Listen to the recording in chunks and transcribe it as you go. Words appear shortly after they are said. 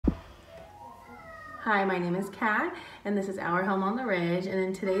Hi, my name is Kat, and this is Our Home on the Ridge. And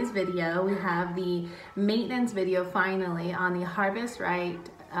in today's video, we have the maintenance video finally on the Harvest Right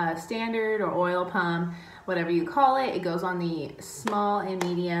standard or oil pump, whatever you call it. It goes on the small and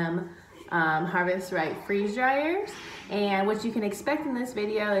medium Harvest Right freeze dryers. And what you can expect in this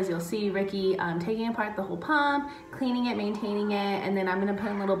video is you'll see Ricky taking apart the whole pump, cleaning it, maintaining it, and then I'm gonna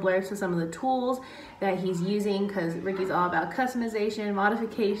put in little blurbs of some of the tools that he's using, because Ricky's all about customization,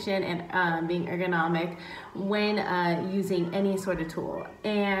 modification, and being ergonomic when using any sort of tool.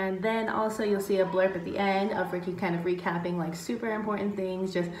 And then also you'll see a blurb at the end of Ricky kind of recapping like super important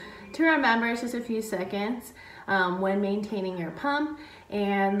things just to remember. It's just a few seconds when maintaining your pump.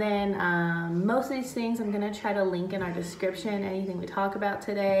 And then most of these things I'm gonna try to link in our description, anything we talk about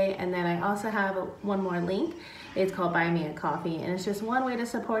today. And then I also have one more link. It's called Buy Me a Coffee, and it's just one way to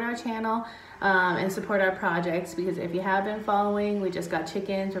support our channel and support our projects, because if you have been following, we just got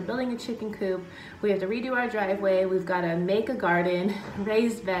chickens, we're building a chicken coop, we have to redo our driveway, we've got to make a garden,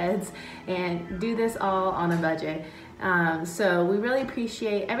 raise beds, and do this all on a budget. So we really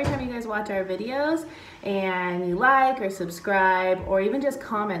appreciate every time you guys watch our videos and you like or subscribe or even just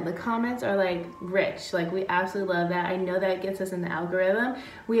comment. The comments are like rich. Like, we absolutely love that. I know that it gets us in the algorithm.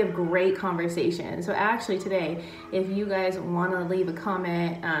 We have great conversation. So actually today, if you guys want to leave a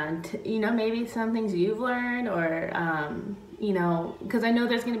comment on, you know, maybe some things you've learned, or you know, because I know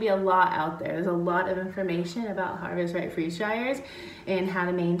there's going to be a lot out there. There's a lot of information about Harvest Right freeze dryers and how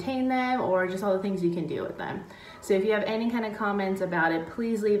to maintain them, or just all the things you can do with them. So if you have any kind of comments about it,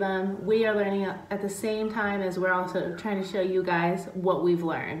 please leave them. We are learning at the same time as we're also trying to show you guys what we've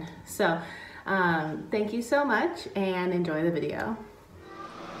learned. So thank you so much and enjoy the video.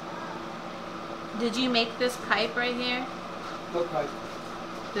 Did you make this pipe right here? What pipe?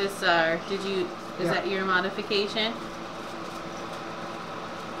 This, is that your modification?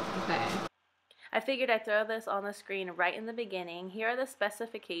 Okay. I figured I'd throw this on the screen right in the beginning. Here are the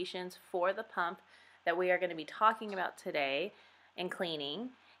specifications for the pump that we are going to be talking about today and cleaning.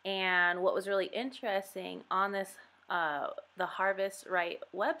 And what was really interesting on this, the Harvest Right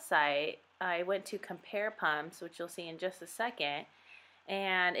website, I went to compare pumps, which you'll see in just a second.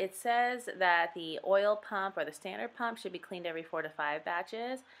 And it says that the oil pump or the standard pump should be cleaned every 4 to 5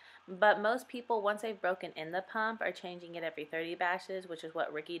 batches. But most people, once they've broken in the pump, are changing it every 30 batches, which is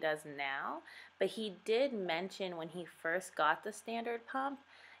what Ricky does now. But he did mention when he first got the standard pump,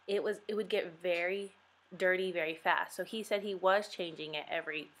 it would get very dirty very fast. So he said he was changing it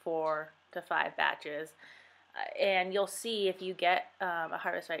every 4 to 5 batches. And you'll see if you get a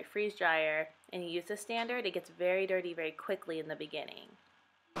Harvest Right freeze dryer and you use the standard, it gets very dirty very quickly in the beginning.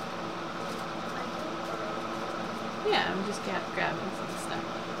 Yeah, I'm just grabbing some stuff.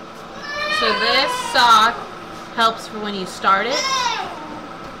 So this sock helps for when you start it.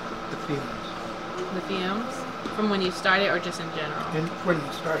 The fumes. The fumes? From when you start it, or just in general? When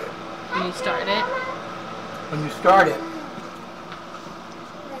you start it. When you start it? When you start it.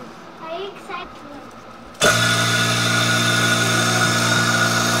 Are you excited?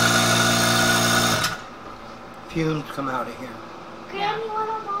 Fumes come out of here. Granny,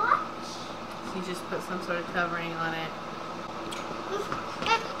 wanna watch? So you just put some sort of covering on it.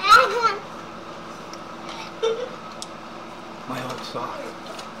 My old sock.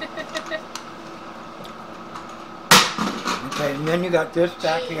 Okay, and then you got this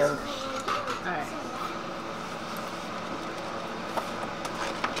back here. Alright.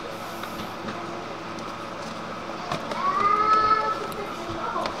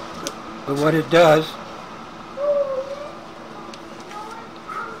 But what it does,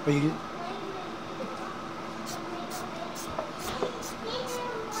 you,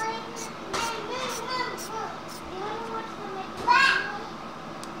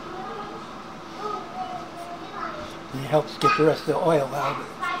 it helps get the rest of the oil out of it.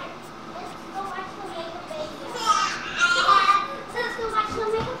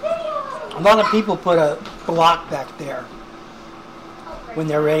 A lot of people put a block back there when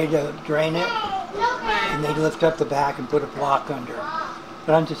they're ready to drain it, and they lift up the back and put a block under.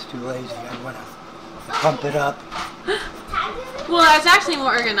 But I'm just too lazy. I want to pump it up. Well, it's actually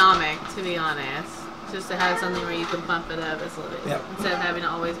more ergonomic, to be honest. Just to have something where you can pump it up a little bit, yep, instead of having to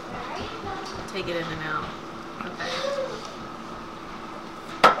always take it in and out. Okay.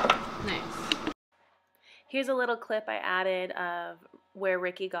 Nice. Here's a little clip I added of where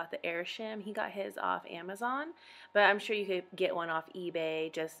Ricky got the air shim. He got his off Amazon, but I'm sure you could get one off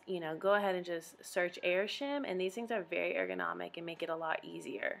eBay. Just, you know, go ahead and just search air shim, and these things are very ergonomic and make it a lot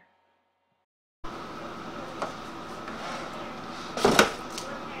easier.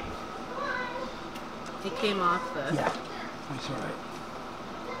 It came off the... Yeah, that's all right.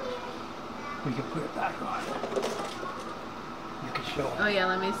 We can put it back on. You can show them. Oh yeah,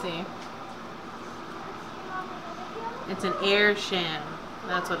 let me see. It's an air sham.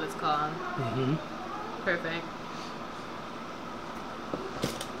 That's what it's called. Mm-hmm. Perfect.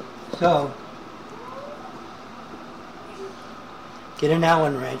 So, get an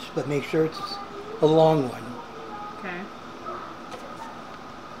Allen wrench, but make sure it's a long one. Okay.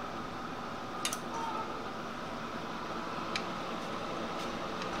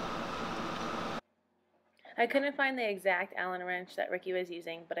 I couldn't find the exact Allen wrench that Ricky was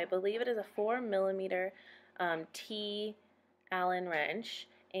using, but I believe it is a 4mm T Allen wrench,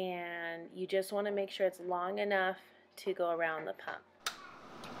 and you just want to make sure it's long enough to go around the pump.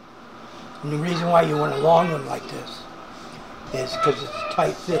 And the reason why you want a long one like this is because it's a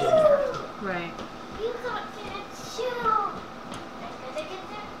tight fit in there. Right. You got that shoe. I'm gonna get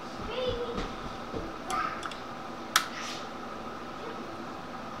that baby.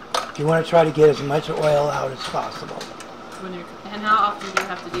 You want to try to get as much oil out as possible. And how often do you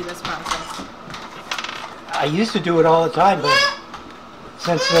have to do this process? I used to do it all the time, but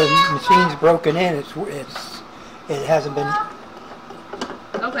since the machine's broken in, it hasn't been.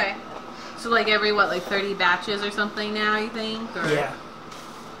 Okay. So like every, what, like 30 batches or something now, you think? Or Yeah.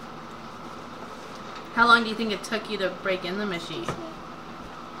 how long do you think it took you to break in the machine?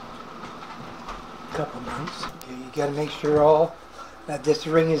 A couple months. Okay, you got to make sure that this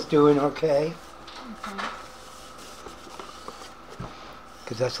ring is doing okay. Okay.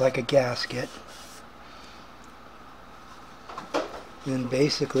 Because that's like a gasket. Then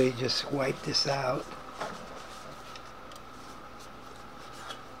basically just wipe this out.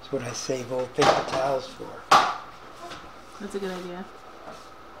 That's what I save old paper towels for. That's a good idea.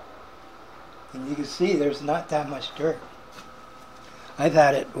 And you can see there's not that much dirt. I've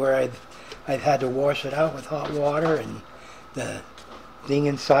had it where I've had to wash it out with hot water, and the thing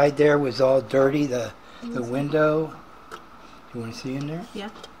inside there was all dirty, the window. You want to see in there? Yeah.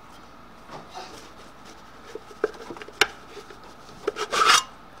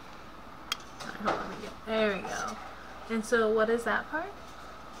 There we go. And so what is that part?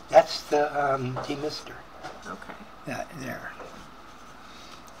 That's the demister. Okay. That there.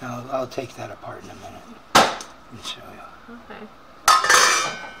 I'll take that apart in a minute and show you. Okay.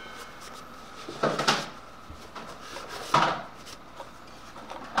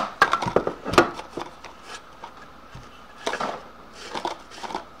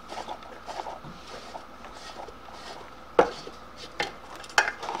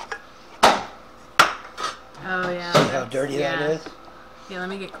 Oh yeah. See how dirty that is? Yeah, let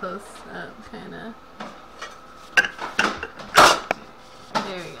me get close up, kind of.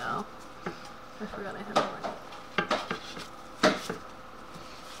 There we go. I forgot I had the light.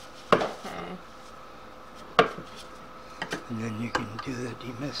 Okay. And then you can do the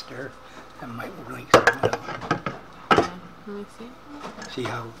demister. That might leak some oil. Okay. Let me see. See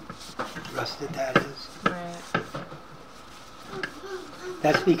how rusted that is? Right.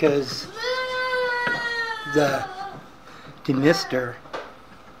 That's because the demister,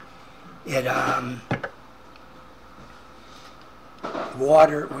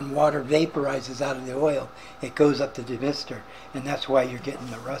 when water vaporizes out of the oil, it goes up the demister, and that's why you're getting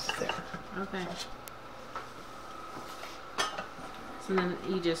the rust there. Okay. So then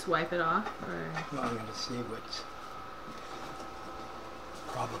you just wipe it off, or? Well, I'm going to see what's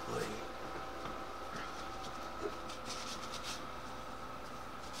probably.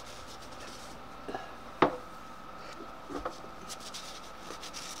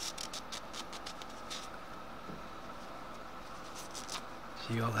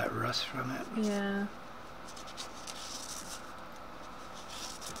 See all that rust from it? Yeah.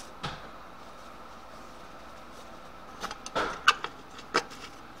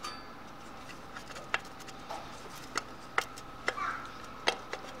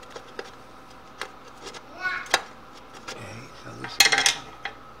 Okay, so this is,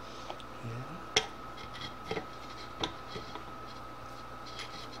 yeah.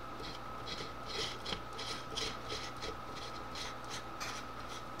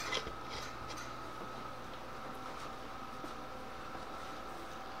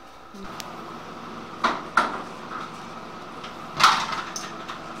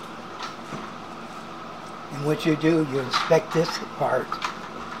 And what you do, you inspect this part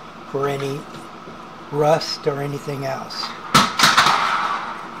for any rust or anything else.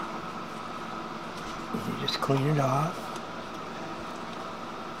 You just clean it off.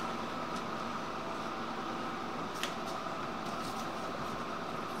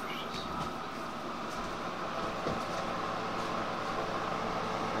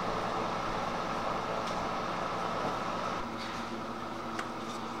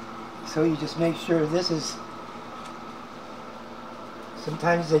 So you just make sure this is,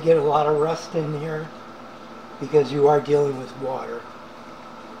 sometimes they get a lot of rust in here because you are dealing with water.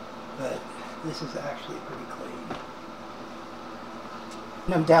 But this is actually pretty clean.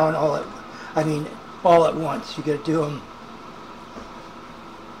 And I'm down all at once. You gotta do them.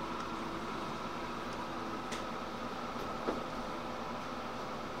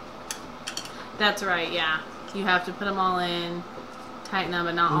 That's right, yeah. You have to put them all in, tighten them,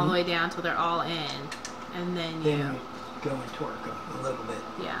 but not all the way down until they're all in. And then you go and torque them a little bit.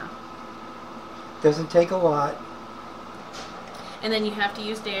 Yeah. Doesn't take a lot. And then you have to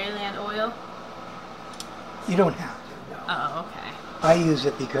use Dairyland oil? You don't have to, no. Oh, okay. I use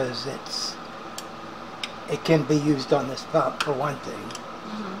it because it can be used on this pump for one thing.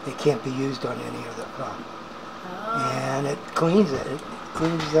 It can't be used on any other pump. Oh. And it cleans it. It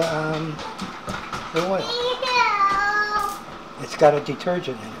cleans the oil. It's got a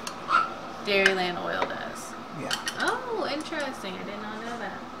detergent in it. Dairyland oil does. Yeah. Oh, interesting. I did not know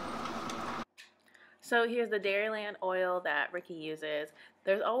that. So here's the Dairyland oil that Ricky uses.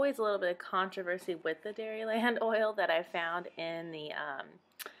 There's always a little bit of controversy with the Dairyland oil that I found in the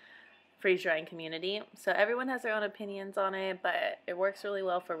freeze drying community. So everyone has their own opinions on it, but it works really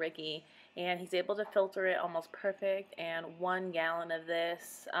well for Ricky. And he's able to filter it almost perfect. And 1 gallon of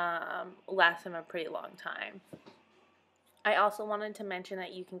this lasts him a pretty long time. I also wanted to mention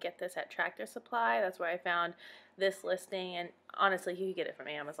that you can get this at Tractor Supply. That's where I found this listing, and honestly, you can get it from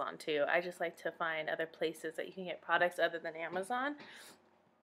Amazon too. I just like to find other places that you can get products other than Amazon.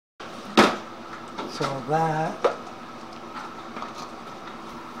 So that.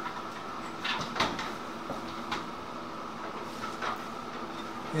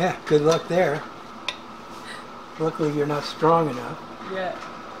 Yeah, good luck there. Luckily, you're not strong enough. Yeah.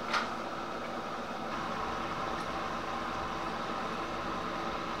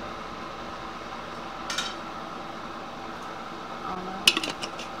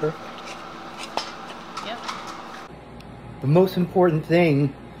 Perfect. Yep. The most important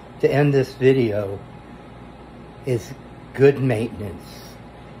thing to end this video is good maintenance.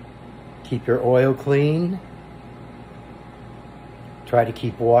 Keep your oil clean. Try to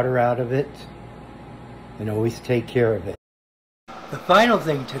keep water out of it. And always take care of it. The final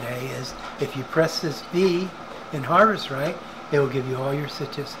thing today is if you press this B in Harvest Right, it will give you all your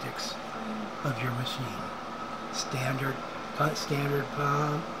statistics of your machine. Standard pump,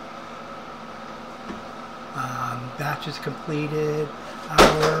 batches completed,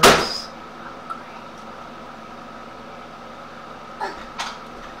 hours.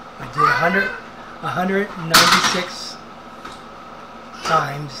 I did 196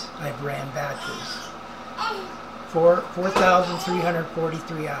 times I've ran batches.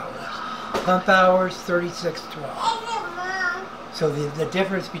 4,343 hours. Pump hours, 3612. So the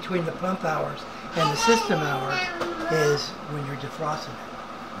difference between the pump hours and the system hours is when you're defrosting it.